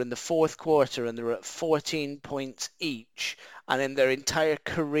Jets were in the fourth quarter and they were at 14 points each. And in their entire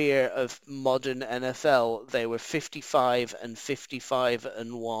career of modern NFL, they were 55 and 55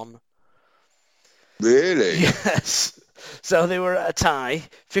 and 1. Really? Yes. So they were at a tie,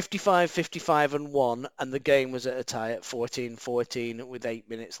 55, 55 and 1, and the game was at a tie at 14-14 with 8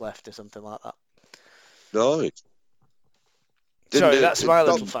 minutes left or something like that. Nice. That's my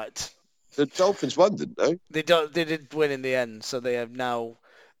little fact. The Dolphins won, didn't they? They did win in the end, so they are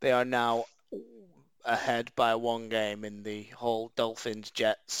now ahead by one game in the whole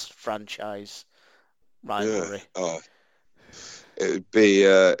Dolphins-Jets franchise rivalry. Yeah. Oh.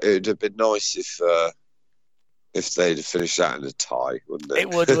 It'd have been nice if they'd have finished that in a tie, wouldn't it? It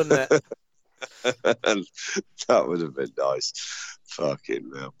would, wouldn't it? That would have been nice.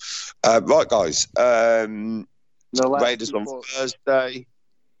 Fucking hell. Right, guys. Raiders on Thursday.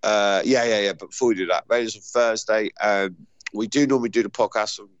 Yeah. But before we do that, Raiders on Thursday. We do normally do the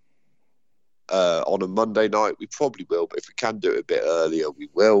podcast on a Monday night. We probably will, but if we can do it a bit earlier, we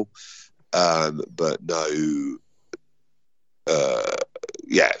will. But no.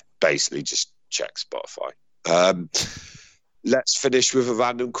 Basically just check Spotify. Let's finish with a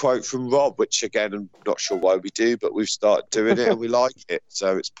random quote from Rob, which again, I'm not sure why we do, but we've started doing it and we like it.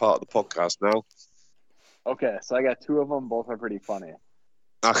 So it's part of the podcast now. Okay, so I got two of them. Both are pretty funny.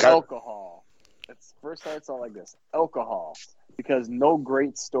 Okay. Alcohol. First starts out like this. Alcohol. Because no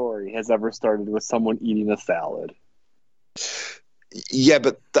great story has ever started with someone eating a salad. Yeah,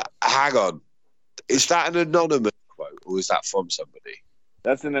 but hang on. Is that an anonymous quote or is that from somebody?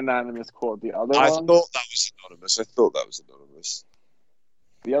 That's an anonymous quote. The other I one, thought that was anonymous.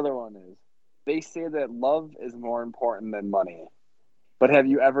 The other one is, they say that love is more important than money. But have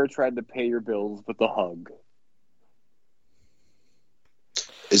you ever tried to pay your bills with a hug?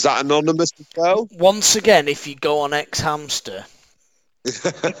 Is that anonymous as well? Once again, if you go on X-Hamster,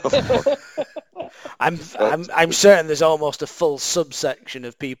 I'm certain there's almost a full subsection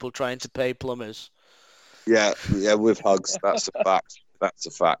of people trying to pay plumbers. Yeah, with hugs. That's a fact. That's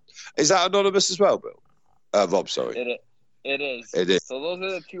a fact. Is that anonymous as well, Bill? Rob, sorry. It is. It is. So those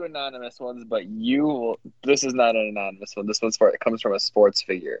are the two anonymous ones, but this is not an anonymous one. This it comes from a sports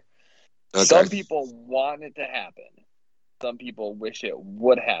figure. Okay. Some people want it to happen. Some people wish it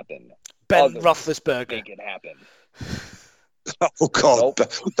would happen. Ben Others Roethlisberger. make it happen. Oh God,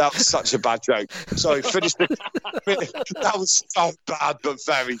 Nope. that was such a bad joke. Sorry, finish the. That was so bad, but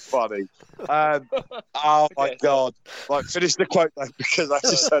very funny. Oh my God! Right, finish the quote though, because I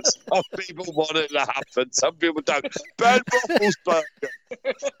just said some people want it to happen, some people don't. Ben Roethlisberger.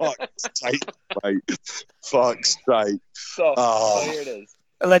 Fuck's sake, mate. Fuck's sake. So here it is.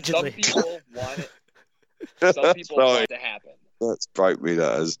 Allegedly. Some people want it. Some people want it to happen. That's broke me.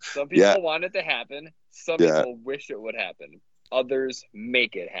 That is. Some people want it to happen. Some Yeah. people wish it would happen. Others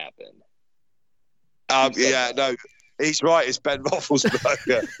make it happen. Yeah, no, he's right. It's Ben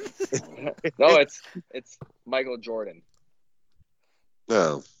Roethlisberger. No, it's Michael Jordan.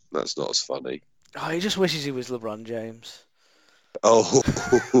 No, that's not as funny. Oh, he just wishes he was LeBron James. Oh.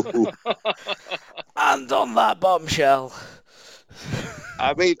 And on that bombshell.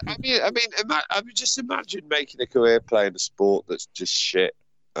 I mean, just imagine making a career playing a sport that's just shit.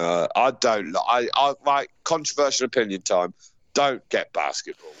 I don't. My controversial opinion time. Don't get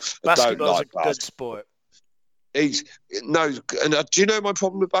basketball. Basketball's I don't like a good sport. do you know my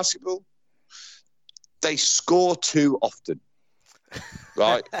problem with basketball? They score too often.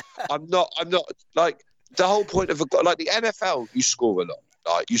 Right? I'm not like the whole point of like the NFL. You score a lot.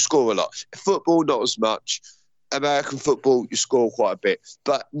 Like you score a lot. Football, not as much. American football, you score quite a bit,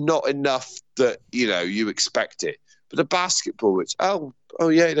 but not enough that you expect it. But the basketball, it's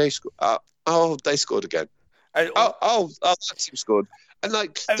yeah, they scored. They scored again. That team scored. And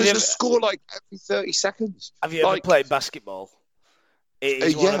there's a score every 30 seconds. Have you ever played basketball? It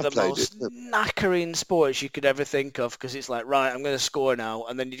is one of the most knackering sports you could ever think of, because it's like, right, I'm going to score now,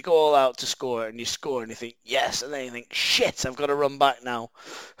 and then you go all out to score, and you score, and you think, yes, and then you think, shit, I've got to run back now.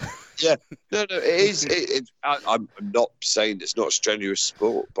 Yeah, no, it is. I'm not saying it's not a strenuous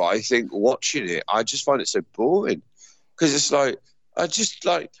sport, but I think watching it, I just find it so boring, because it's they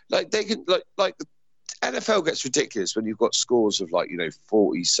can the NFL gets ridiculous when you've got scores of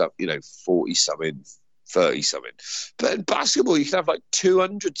 40 something. 30 something, but in basketball you can have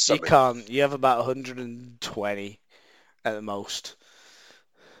 200 something. You can't. You have about 120 at the most.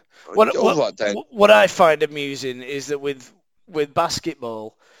 What I find amusing is that with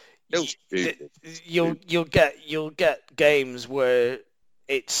basketball, you'll get games where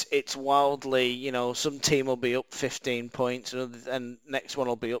it's wildly, some team will be up 15 points and next one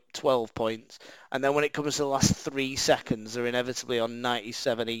will be up 12 points, and then when it comes to the last 3 seconds, they're inevitably on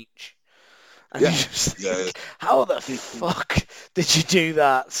 97 each. And you just think, how the fuck did you do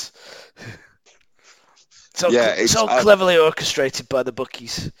that? So cleverly orchestrated by the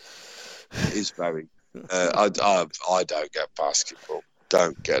bookies. It is very. I don't get basketball.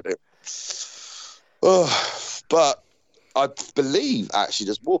 Don't get it. But I believe actually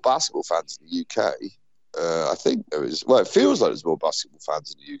there's more basketball fans in the UK. I think there is. Well, it feels like there's more basketball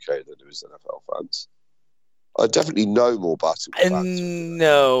fans in the UK than there is NFL fans. I definitely know more basketball fans.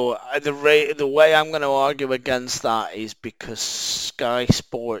 No, the way I'm going to argue against that is because Sky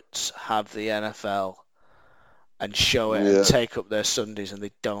Sports have the NFL and show it and take up their Sundays, and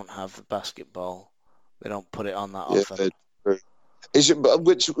they don't have the basketball. They don't put it on that often.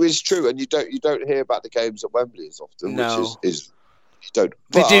 Which is true, and you don't hear about the games at Wembley as often. No. Which is you don't.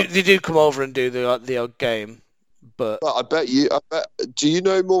 They do come over and do the odd game. But I bet. Do you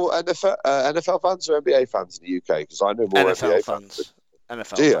know more NFL fans or NBA fans in the UK? Because I know more NFL NBA fans.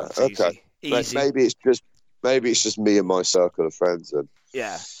 NFL do you? fans. Okay. Easy. Maybe it's just me and my circle of friends. Then.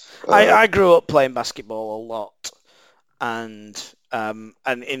 Yeah, I grew up playing basketball a lot, and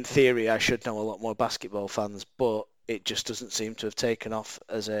in theory I should know a lot more basketball fans, but it just doesn't seem to have taken off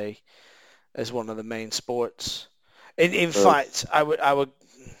as one of the main sports. In fact, I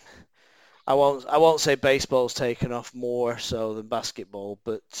won't say baseball's taken off more so than basketball,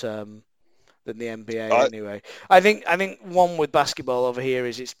 but than the NBA anyway. I think one with basketball over here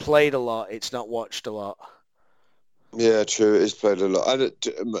is it's played a lot, it's not watched a lot. Yeah, true. It is played a lot. And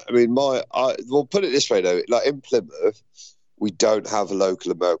we'll put it this way though. In Plymouth, we don't have a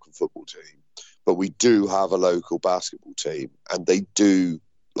local American football team, but we do have a local basketball team, and they do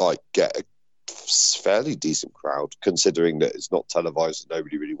get a fairly decent crowd, considering that it's not televised and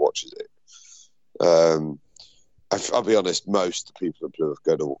nobody really watches it. I'll be honest, most of the people in Plymouth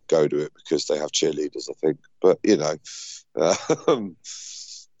go to it because they have cheerleaders, I think. But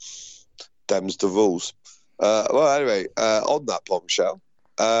them's the rules. Anyway, on that bombshell,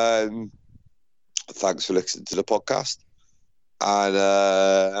 thanks for listening to the podcast. And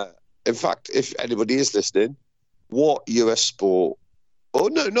in fact, if anybody is listening, what US sport,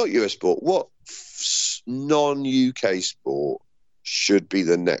 or no, not US sport, what non-UK sport should be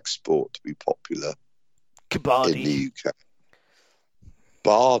the next sport to be popular Kabaddi. in the UK?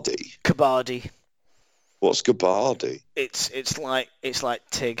 Bardi. Kabaddi. What's Kabaddi? It's like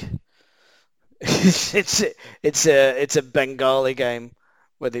Tig. it's a Bengali game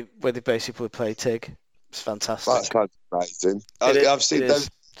where they basically play Tig. It's fantastic. That's kind of amazing. I've seen those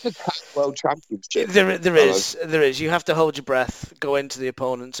World Championships. There is. You have to hold your breath, go into the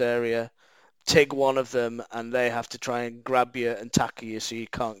opponent's area, Tig one of them, and they have to try and grab you and tackle you so you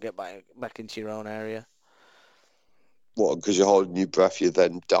can't get back into your own area. What? Because you're holding your breath, you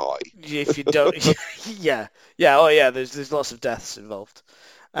then die. If you don't, yeah. Oh yeah. There's lots of deaths involved.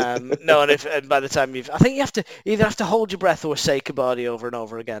 No, and by the time I think you either have to hold your breath or say Kabaddi over and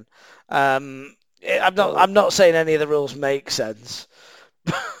over again. I'm not saying any of the rules make sense,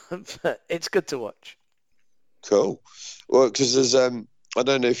 but it's good to watch. Cool. Well, because there's I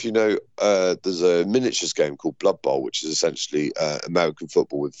don't know if you know, there's a miniatures game called Blood Bowl, which is essentially American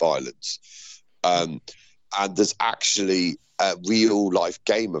football with violence. And there's actually a real life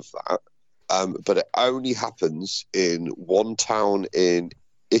game of that, but it only happens in one town in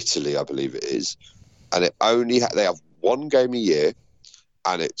Italy, I believe it is, and it only they have one game a year,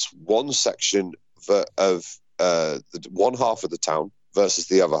 and it's one section of the one half of the town versus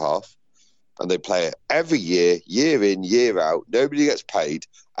the other half, and they play it every year, year in, year out. Nobody gets paid,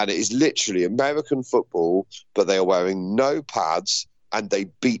 and it is literally American football, but they are wearing no pads. And they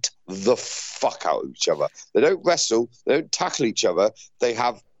beat the fuck out of each other. They don't wrestle. They don't tackle each other.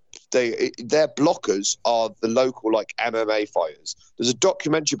 Their blockers are the local like MMA fighters. There's a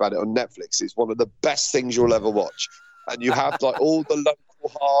documentary about it on Netflix. It's one of the best things you'll ever watch. And you have like all the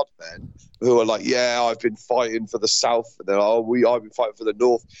local hard men who are like, yeah, I've been fighting for the South, and they're like, I've been fighting for the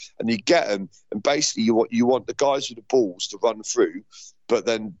North. And you get them, and basically you want the guys with the balls to run through, but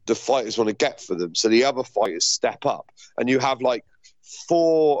then the fighters want to get for them, so the other fighters step up, and you have like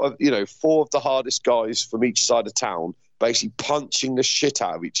four of the hardest guys from each side of town basically punching the shit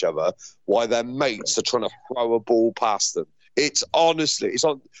out of each other while their mates are trying to throw a ball past them. It's honestly, it's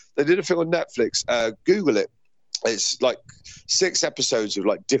on. They did a thing on Netflix. Google it. It's like 6 episodes of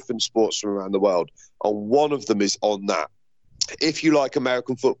like different sports from around the world, and one of them is on that. If you like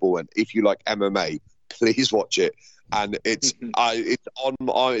American football and if you like MMA, please watch it. And it's on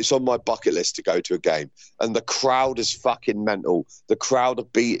my bucket list to go to a game. And the crowd is fucking mental. The crowd are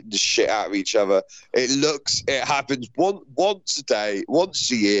beating the shit out of each other. It happens once a day, once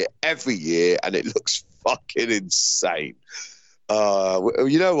a year, every year, and it looks fucking insane.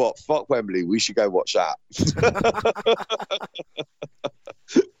 You know what? Fuck Wembley. We should go watch that.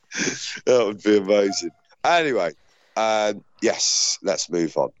 That would be amazing. Anyway, yes, let's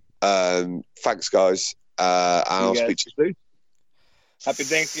move on. Thanks, guys. And I'll speak to you soon. Happy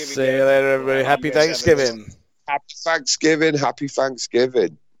Thanksgiving. See you later, everybody. Happy Thanksgiving. Happy Thanksgiving. Happy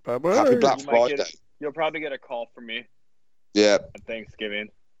Thanksgiving. Bye-bye. Happy Black Friday. You'll probably get a call from me. Yeah. At Thanksgiving.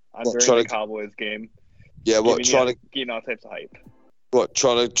 During the Cowboys game. Yeah, what? Getting all types of hype. What?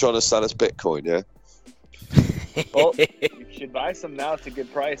 Trying to sell us Bitcoin? Yeah. Well, you should buy some now. It's a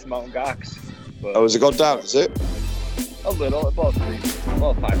good price, Mountain Gox. But has it gone down? Is it? A little, about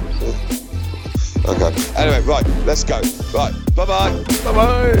 5%. Okay. Anyway, right. Let's go. Right. Bye-bye.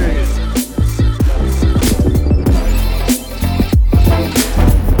 Bye-bye.